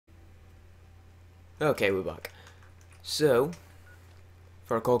Okay, we're back. So,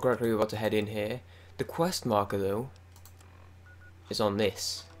 if I recall correctly, we're about to head in here. The quest marker, though, is on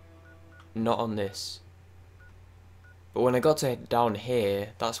this, not on this. But when I got to down here,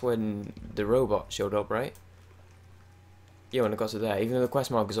 that's when the robot showed up, right? Yeah, when I got to there, even though the quest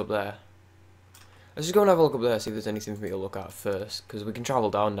marker's up there. Let's just go and have a look up there, see if there's anything for me to look at first, because we can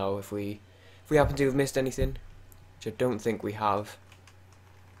travel down now if we happen to have missed anything, which I don't think we have.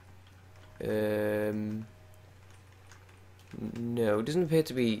 No, it doesn't appear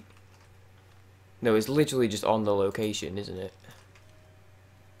to be. No, it's literally just on the location, isn't it?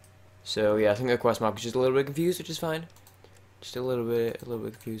 So yeah, I think the quest mark is just a little bit confused, which is fine. Just a little bit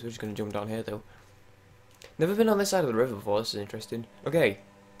confused. We're just gonna jump down here though. Never been on this side of the river before. This is interesting. Okay.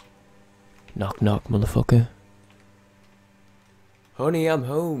 Knock knock, motherfucker. Honey, I'm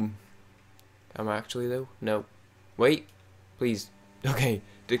home. Am I actually though? No. Wait, please. Okay.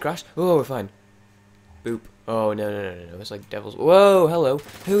 Did it crash? Oh, we're fine. Boop. Oh no! It's like devils. Whoa, hello.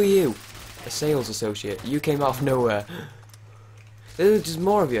 Who are you? A sales associate. You came out of nowhere. There's just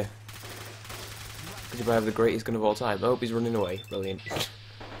more of you. Could you have the greatest gun of all time? Oh, he's running away. Brilliant.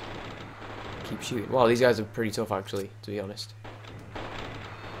 Keep shooting. Wow, these guys are pretty tough actually, to be honest.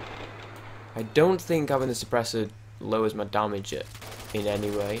 I don't think having the suppressor lowers my damage in any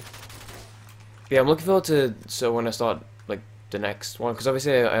way. But yeah, I'm looking forward to when I start like the next one, because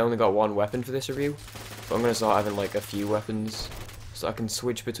obviously I only got one weapon for this review, but I'm gonna start having like a few weapons so I can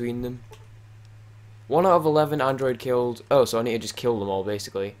switch between them. 1 out of 11 android killed. Oh, so I need to just kill them all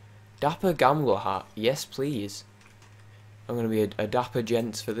basically. Dapper gambler hat. Yes, please. I'm gonna be a dapper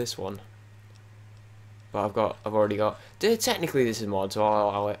gent for this one. But I've already got. Technically, this is mod, so I'll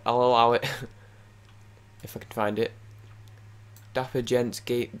allow it. I'll allow it if I can find it. Dapper gents,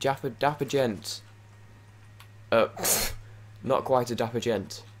 dapper gents. Not quite a dapper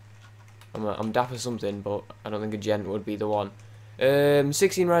gent. I'm dapper something, but I don't think a gent would be the one.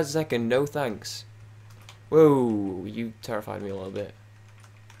 16 rides a second. No thanks. Whoa, you terrified me a little bit.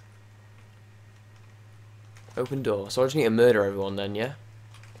 Open door. So I just need to murder everyone then, yeah?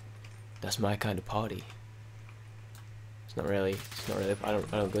 That's my kind of party. It's not really, I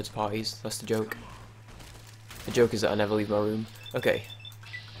don't go to parties, that's the joke. The joke is that I never leave my room. Okay.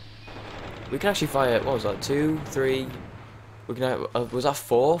 We can actually fire, what was that, 2, 3, we can, was that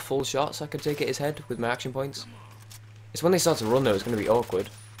 4 full shots I could take at his head with my action points? It's when they start to run though, it's going to be awkward.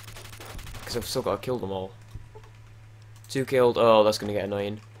 Because I've still got to kill them all. 2 killed, oh that's going to get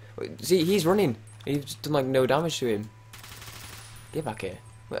annoying. See, he's running, he's done like no damage to him. Get back here.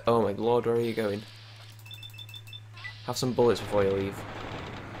 Oh my lord, where are you going? Have some bullets before you leave.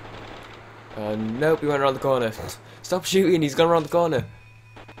 Nope, he went around the corner. Stop shooting, he's gone around the corner.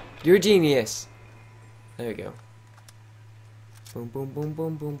 You're a genius. There we go. Boom, boom, boom,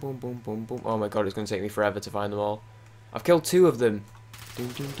 boom, boom, boom, boom, boom, boom. Oh my god, it's going to take me forever to find them all. I've killed 2 of them.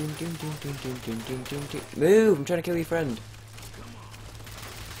 Move, I'm trying to kill your friend.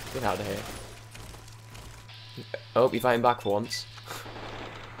 Get out of here. Oh, you're fighting back for once.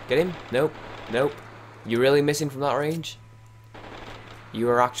 Get him? Nope. Nope. You're really missing from that range? You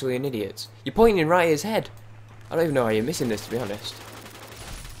are actually an idiot. You're pointing right at his head. I don't even know how you're missing this, to be honest.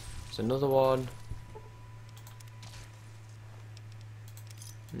 There's another one.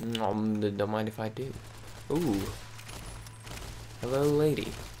 Don't mind if I do. Ooh. Hello,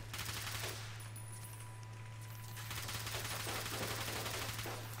 lady.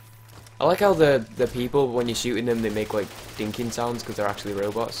 I like how the people, when you're shooting them, they make like dinking sounds because they're actually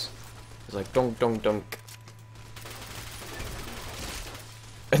robots. It's like donk donk donk.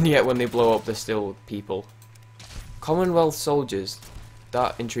 And yet when they blow up, they're still people. Commonwealth soldiers.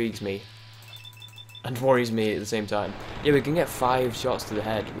 That intrigues me. And worries me at the same time. Yeah, we can get 5 shots to the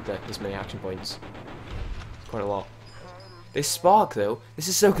head with this many action points. It's quite a lot. They spark though. This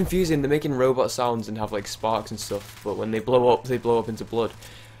is so confusing. They're making robot sounds and have like sparks and stuff, but when they blow up into blood.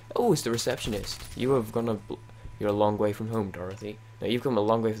 Oh, it's the receptionist. You're a long way from home, Dorothy. No, you've come a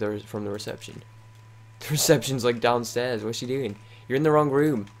long way from the reception. The reception's like downstairs. What's she doing? You're in the wrong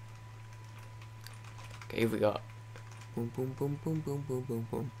room. Okay, who we got? Boom, boom, boom, boom, boom, boom, boom,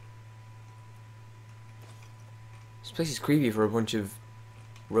 boom. This place is creepy for a bunch of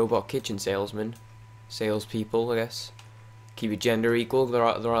robot kitchen salesmen. Salespeople, I guess. Keep it gender equal. There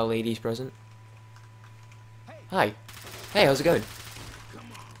are ladies present. Hi. Hey, how's it going?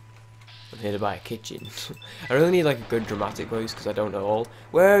 I'm here to buy a kitchen. I really need like a good dramatic voice because I don't know all.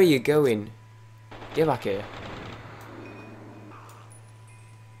 Where are you going? Get back here.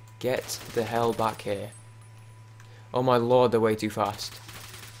 Get the hell back here. Oh my lord, they're way too fast.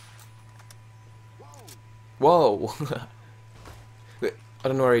 Whoa! I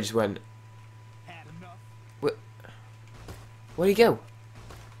don't know where he just went. Where'd he go?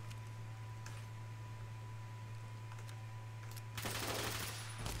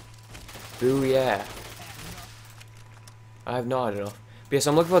 Ooh, yeah. I have not had enough. But yes,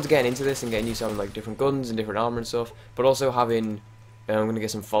 I'm looking forward to getting into this and getting used to having like different guns and different armor and stuff. But also having, I'm gonna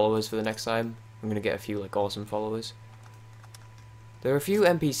get some followers for the next time. I'm gonna get a few like awesome followers. There are a few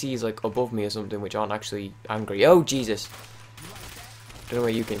NPCs like above me or something which aren't actually angry. Oh Jesus! Don't know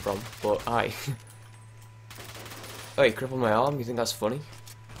where you came from, but hi. Oh, you crippled my arm? You think that's funny?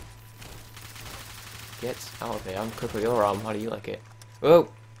 Get out of here! I'm crippling your arm. How do you like it?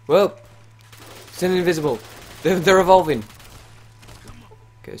 Whoa! Whoa! Still invisible. They're evolving.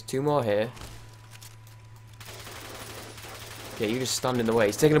 Okay, there's two more here. Yeah, you just stand in the way.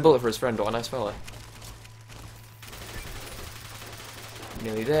 He's taking a bullet for his friend. What a nice fella.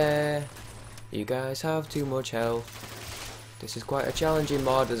 Nearly there. You guys have too much health. This is quite a challenging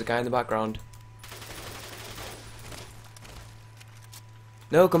mod. There's a guy in the background.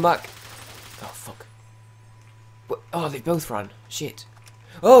 No, come back. Oh, fuck. What? Oh, they both ran. Shit.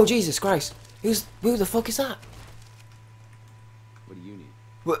 Oh, Jesus Christ. Who the fuck is that? What do you need?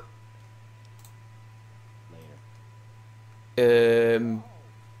 What? Later.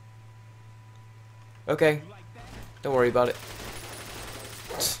 Okay. Don't worry about it.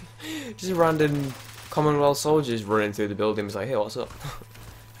 Just random Commonwealth soldiers running through the building. It's like, hey, what's up?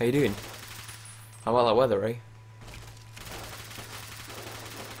 How you doing? How about that weather, eh?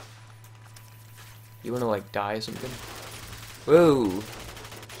 You wanna like die or something? Whoa!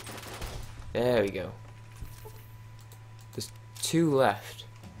 There we go. There's two left.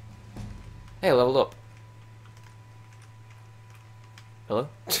 Hey, I leveled up. Hello?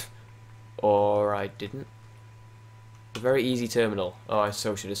 Or I didn't. A very easy terminal. Oh, I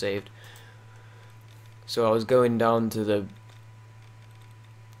so should have saved. So I was going down to the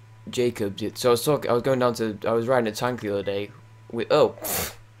Jacobs. So I was riding a tank the other day. Oh,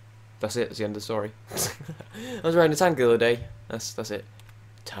 that's it. That's the end of the story. I was riding a tank the other day. That's it.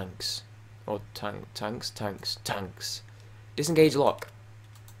 Tanks. Or tanks. Disengage lock.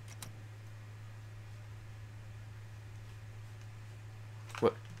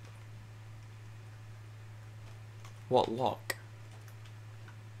 What lock?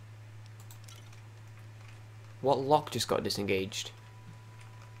 What lock just got disengaged?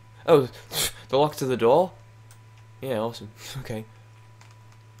 Oh, the lock to the door? Yeah, awesome. Okay.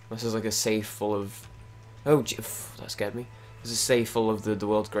 This is like a safe full of... Oh, that scared me. There's a safe full of the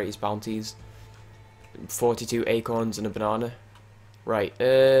world's greatest bounties. 42 acorns and a banana. Right,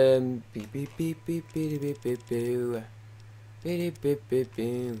 beep beep beep beep beep beep beep boo. Beep beep beep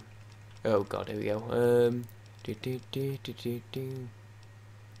beep. Oh god, here we go. Do do do do do do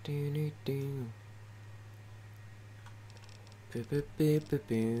do do do. Boo boo boo boo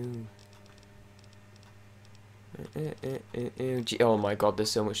boo. Oh my god,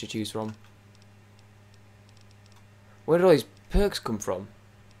 there's so much to choose from. Where did all these perks come from?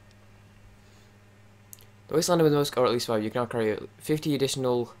 The wasteland with the most, or at least 5, you can now carry 50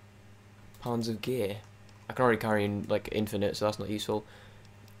 additional pounds of gear. I can already carry in like infinite, so that's not useful.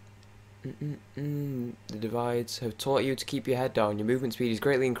 The divides have taught you to keep your head down. Your movement speed is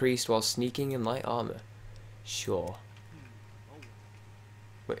greatly increased while sneaking in light armor. Sure.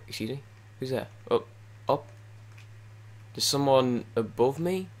 Wait, excuse me? Who's there? Oh, up. There's someone above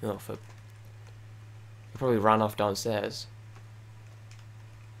me? Oh, for... I probably ran off downstairs.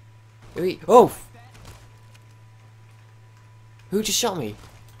 Wait, oh! Who just shot me?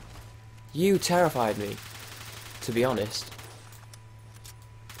 You terrified me, to be honest.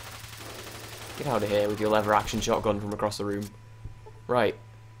 Get out of here with your lever action shotgun from across the room. Right.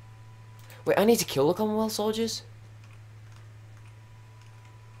 Wait, I need to kill the Commonwealth soldiers?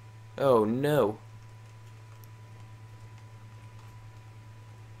 Oh no.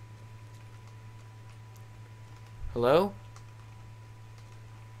 Hello?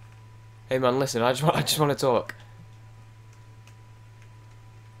 Hey man, listen, I just want to talk.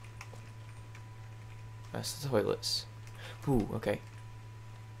 That's the toilets. Ooh, okay.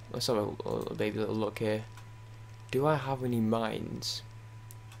 Let's have a baby little look here. Do I have any mines?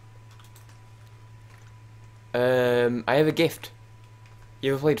 I have a gift.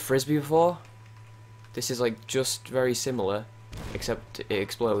 You ever played Frisbee before? This is like just very similar, except it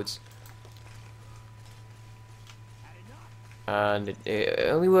explodes. And it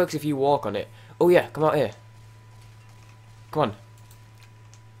only works if you walk on it. Oh yeah, come out here. Come on.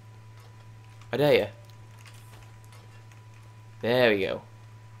 I dare you. There we go.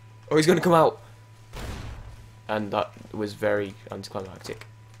 Oh, he's gonna come out. And that was very anticlimactic.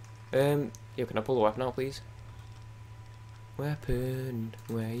 Yeah, can I pull the weapon out, please? Weapon,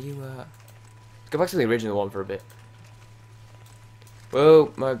 where you at? Let's go back to the original one for a bit.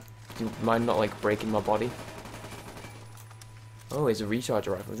 Whoa, do you mind not like breaking my body? Oh, it's a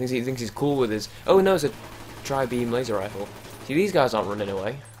recharger rifle. He thinks he's cool with his. Oh no, it's a tri-beam laser rifle. See, these guys aren't running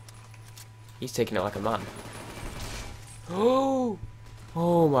away. He's taking it like a man. Oh,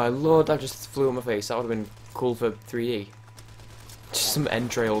 oh my lord! That just flew at my face. That would have been cool for 3D. Just some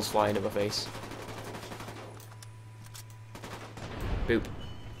entrails flying at my face. Boop.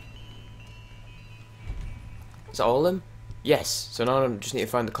 Is that all of them? Yes. So now I just need to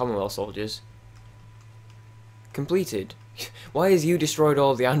find the Commonwealth soldiers. Completed. Why has you destroyed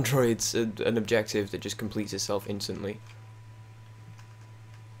all the androids an objective that just completes itself instantly?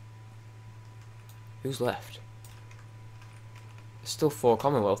 Who's left? There's still 4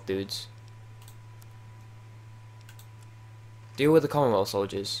 Commonwealth dudes. Deal with the Commonwealth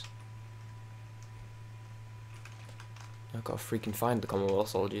soldiers. I've got to freaking find the Commonwealth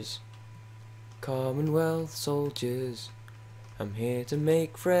soldiers. Commonwealth soldiers, I'm here to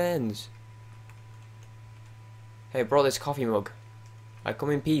make friends. Hey, I brought this coffee mug. I come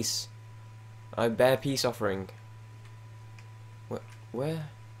in peace. I bear peace offering. Where?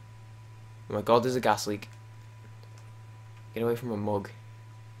 Oh my god, there's a gas leak. Get away from my mug.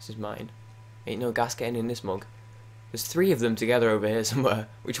 This is mine. Ain't no gas getting in this mug. There's 3 of them together over here somewhere,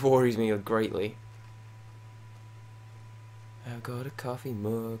 which worries me greatly. I've got a coffee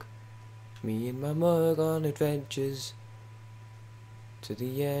mug. Me and my mug on adventures to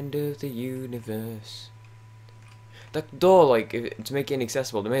the end of the universe. That door, like, to make it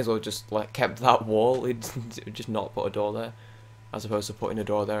inaccessible, they may as well just like kept that wall. It just not put a door there, as opposed to putting a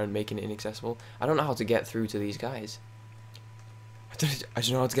door there and making it inaccessible. I don't know how to get through to these guys. I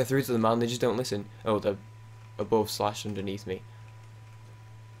just know how to get through to them, man. They just don't listen. Oh, they're above / underneath me.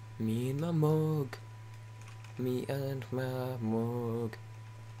 Me and my mug. Me and my mug.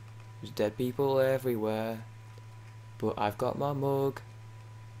 There's dead people everywhere, but I've got my mug,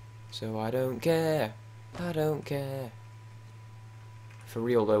 so I don't care. I don't care. For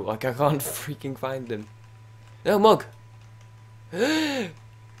real though, like I can't freaking find them. No, mug!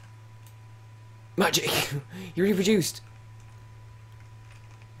 Magic! You reproduced!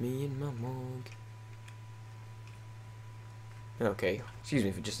 Me and my mug. Okay, excuse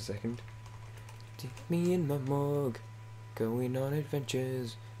me for just a second. Me and my mug. Going on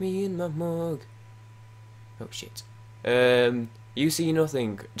adventures. Me and my mug. Oh shit. You see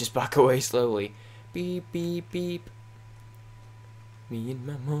nothing. Just back away slowly. Beep, beep, beep. Me and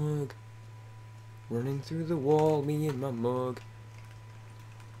my mug. Running through the wall, me and my mug.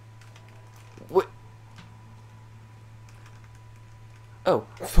 What? Oh,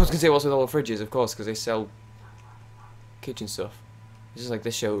 I was gonna say what's with all the fridges, of course, because they sell kitchen stuff. This is like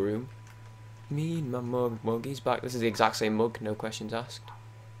the showroom. Me and my mug, he's back. This is the exact same mug, no questions asked.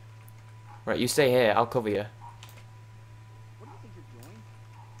 Right, you stay here, I'll cover you. What do you think you're doing?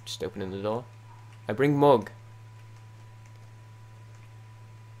 Just opening the door. I bring mug.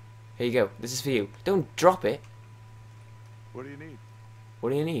 Here you go. This is for you. Don't drop it. What do you need?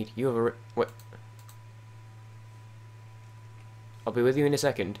 What do you need? You have a what? I'll be with you in a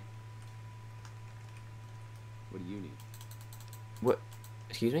second. What do you need? What?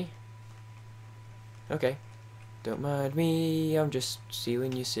 Excuse me? Okay. Don't mind me. I'm just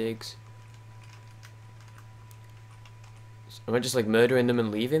stealing your cigs. Am I just like murdering them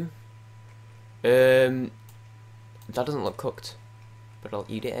and leave him? That doesn't look cooked, but I'll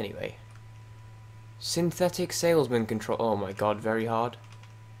eat it anyway. Synthetic salesman control. Oh my god, very hard.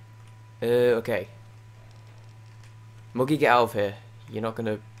 Okay. Muggy, get out of here. You're not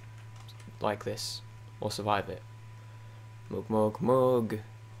gonna like this or survive it. Mug, mug, mug,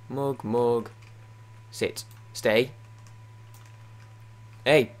 mug, mug. Sit. Stay.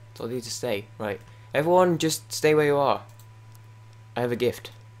 Hey, told you to stay. Right. Everyone, just stay where you are. I have a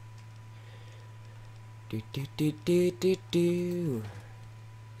gift. Do do do do do do.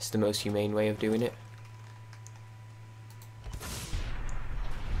 It's the most humane way of doing it.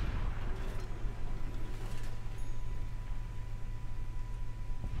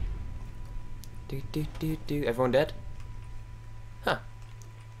 Do do do do. Everyone dead? Huh.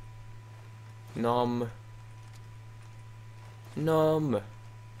 Nom. Nom.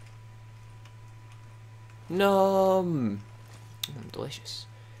 Nom. Delicious.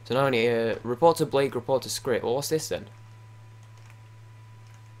 So now I need report to Blake, report to script. Well, what's this then?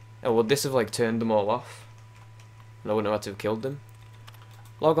 Oh, well, this have like turned them all off. And I wouldn't have had to have killed them.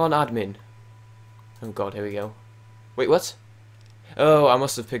 Log on admin. Oh god, here we go. Wait, what? Oh, I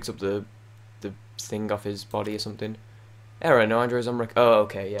must have picked up the thing off his body or something. Error, no androids on rec. Oh,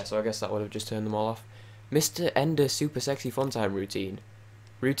 okay, yeah, so I guess that would have just turned them all off. Mr. Ender super sexy fun time routine.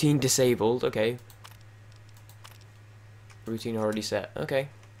 Routine disabled, okay. Routine already set. Okay.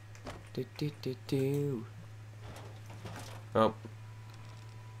 Oh.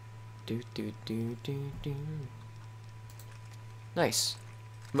 Nice.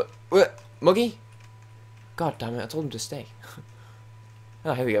 Muggy? God damn it, I told him to stay.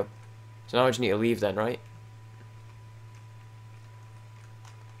 Oh, here we go. So now I just need to leave then, right?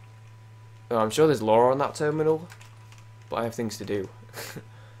 Oh, I'm sure there's lore on that terminal, but I have things to do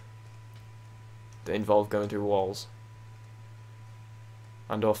that involve going through walls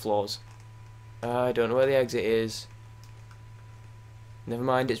and or floors. I don't know where the exit is. Never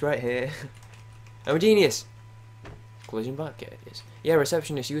mind, it's right here. I'm a genius. Collision back, yeah it is. Yeah,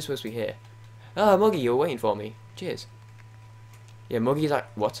 receptionist, you were supposed to be here. Ah, Muggy, you were waiting for me. Cheers. Yeah, Muggy's like,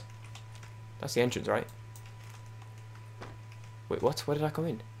 what? That's the entrance, right? Wait, what? Where did I come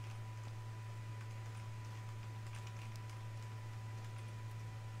in?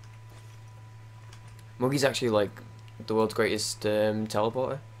 Muggy's actually like the world's greatest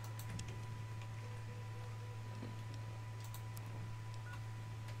teleporter.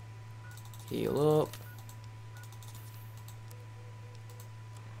 Heal up.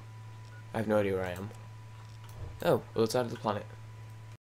 I have no idea where I am. Oh, other side of the planet.